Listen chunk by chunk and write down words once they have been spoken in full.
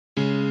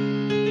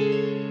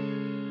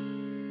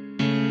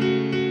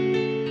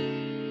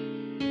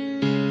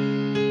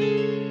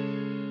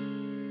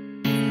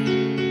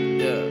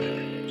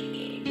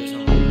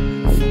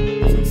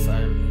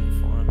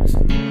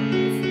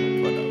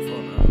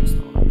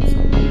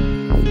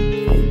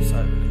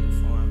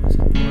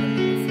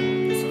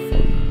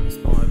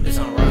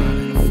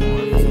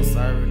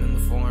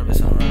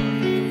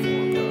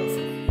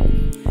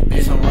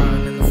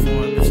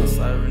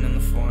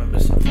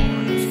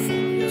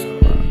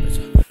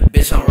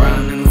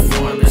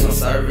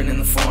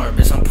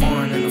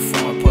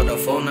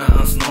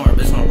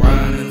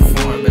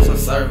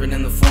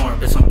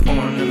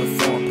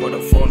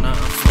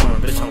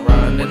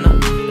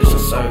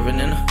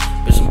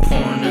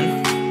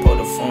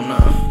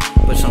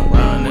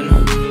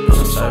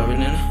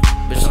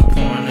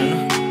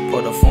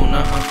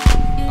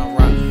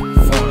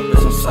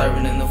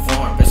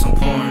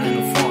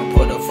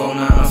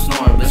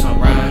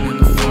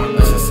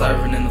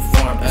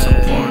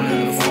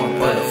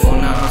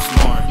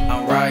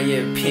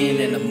European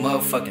in the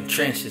motherfucking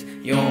trenches.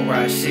 You don't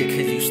ride shit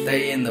cause you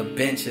stay in the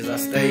benches. I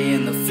stay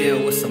in the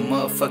field with some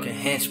motherfucking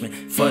henchmen.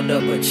 Fucked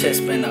up a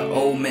chest, spend an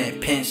old man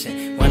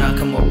pension. When I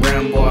come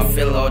around, boy, I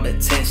feel all the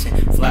tension.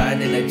 Fly in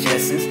the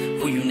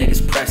Jetsons, who you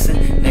niggas pressing?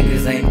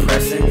 Niggas ain't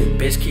pressing,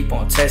 bitch keep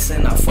on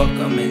testing. I fuck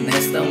them and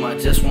nest them, I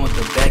just want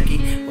the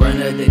Becky.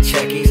 Run of the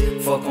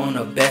checkies, fuck on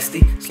the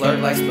bestie.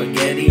 Slurp like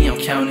spaghetti, I'm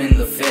counting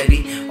the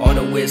Fetty. All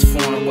the whiz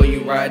foreign, boy, you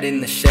ride in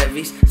the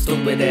Chevys.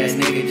 Stupid ass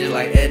nigga just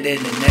like Ed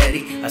and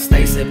Eddie. I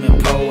stay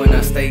sipping pole and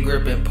I stay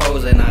gripping pose.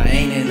 And I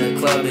ain't in the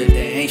club if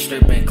they ain't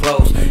stripping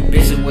clothes.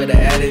 Bitches with an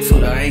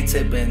attitude, I ain't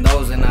tipping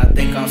those. And I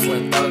think I'm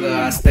Slim Thugger,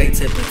 I stay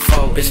tipping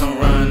foes. Bitch, I'm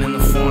running in the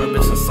foreign,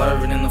 bitch, I'm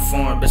serving in the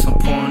foreign. Bitch, I'm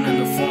pouring in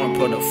the foreign,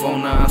 put the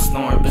phone out, I'm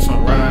snoring. Bitch,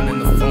 I'm riding in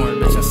the foreign,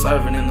 bitch, I'm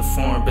serving in the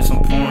foreign. Bitch,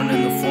 I'm pouring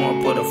in the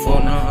foreign, put the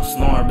phone out, I'm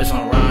snoring. Bitch,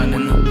 I'm riding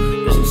in the,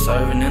 bitch, I'm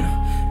serving in the,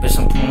 bitch,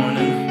 I'm pouring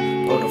in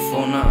the, put the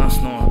phone out, I'm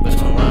snoring.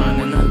 Bitch, I'm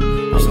riding in the,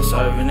 bitch, I'm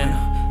serving in the,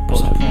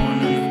 bitch, I'm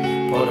pouring in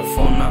the, put the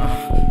phone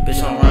out.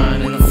 Bitch, I'm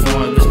riding in the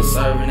foreign, bitch, I'm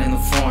serving in the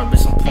foreign.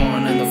 Bitch, I'm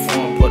pouring in the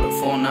foreign, put the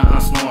phone out,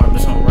 I'm snoring.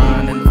 Bitch, I'm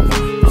riding in the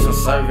foreign, bitch, I'm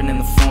serving in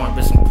the foreign.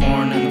 Bitch, I'm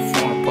pouring in the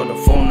foreign, put the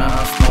phone out,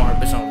 I'm snoring.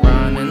 Bitch, I'm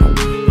riding in the,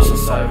 bitch, I'm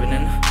serving in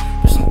the,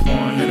 bitch, I'm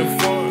pouring in the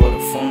foreign, put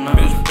the phone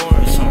out.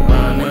 Bitch, I'm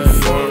riding in the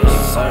foreign, bitch,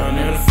 I'm serving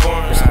in the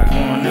foreign. Bitch, I'm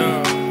pouring in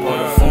the, put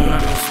the phone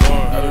out, I'm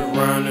snoring. I been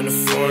riding in the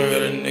foreign,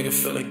 got a nigga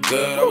feeling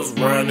good. I was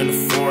riding in the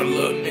foreign,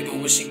 little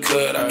nigga wish he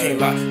could. I can't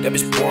lie, that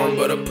bitch boring,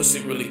 but her pussy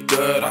really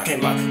good. I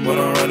can't lie, when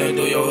I'm running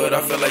through your hood,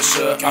 I feel like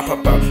shook. I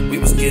pop out, we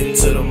was getting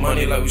to the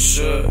money like we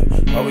should.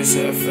 Always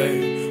had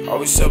faith,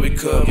 always said we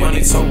could.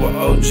 Money talk with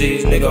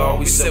OGs, nigga,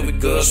 always said we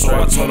good. So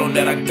I told him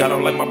that I got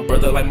him like my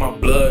brother, like my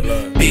blood.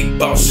 Big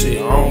boss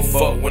shit, I don't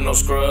fuck with no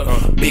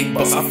scrub. Big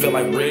boss, I feel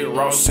like Rick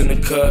Ross in the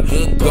cut.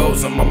 Good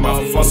goes in my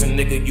mouth, I'm flossing,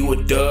 nigga, you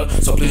a dub.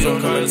 So please don't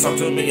come and talk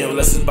to me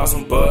unless it's about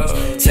some buzz.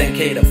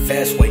 10K the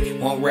fast way,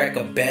 one rack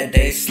a bad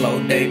day,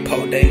 slow day,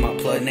 po day. My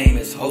plug name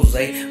is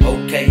Jose.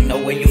 Okay,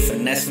 no way you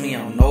finesse me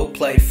on no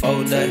play,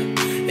 4 day.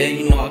 Yeah,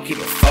 you know I keep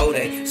it 4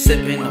 day.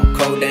 Sipping on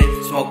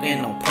codeine, smoking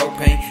on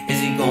propane. Is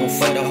he gon'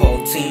 fuck the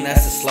whole team?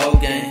 That's the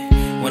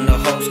slogan. When the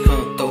hoes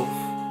come through,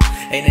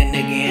 ain't a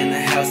nigga in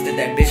the house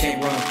that bitch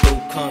ain't run through.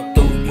 Come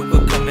through, you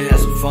could come and have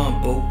some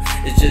fun, boo.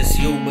 It's just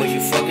you, but you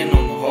fucking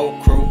on the whole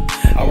crew.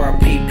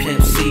 R.I.P.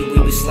 Pimp C,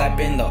 we be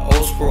slapping the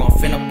old screw. I'm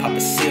finna pop a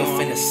seal,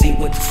 finna see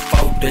what this for.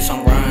 Bitch,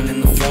 I'm riding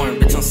in the foreign,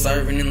 bitch, I'm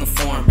serving in the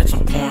foreign. Bitch,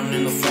 I'm pouring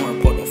in the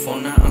foreign, put the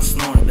phone out, I'm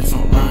snoring. Bitch,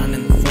 I'm riding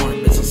in the foreign,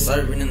 bitch, I'm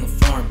serving in the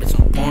foreign. Bitch,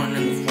 I'm pouring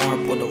in the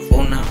foreign, put the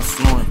phone out, I'm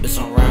snoring. Bitch,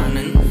 I'm riding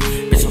in the,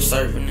 bitch, I'm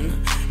serving in the,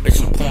 bitch,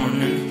 I'm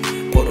pouring in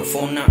the, put the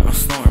phone out, I'm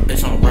snoring.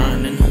 Bitch, I'm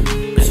riding in the,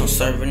 bitch, I'm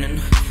serving in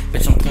the,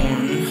 bitch, I'm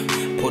pouring in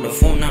the, put the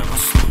phone out, I'm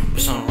snoring.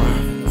 Bitch, I'm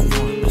riding in the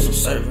foreign, bitch, I'm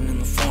serving in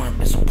the foreign.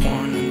 Bitch, I'm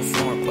pouring in the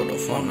foreign, put the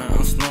phone out,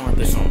 I'm snoring.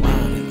 Bitch, I'm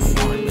riding in the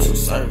foreign, bitch, I'm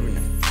serving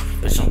it.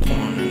 Bitch, I'm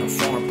pouring in the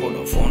foreign, put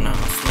the phone out,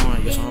 I'm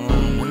snoring. Bitch, I'm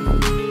riding in the,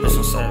 bitch,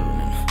 I'm serving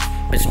it.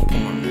 Bitch, I'm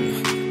pouring in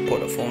the, put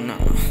the phone out.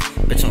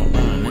 Bitch, I'm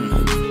riding in the,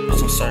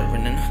 bitch, I'm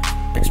serving it.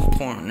 Bitch, I'm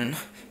pouring in the,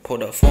 put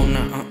the phone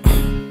out.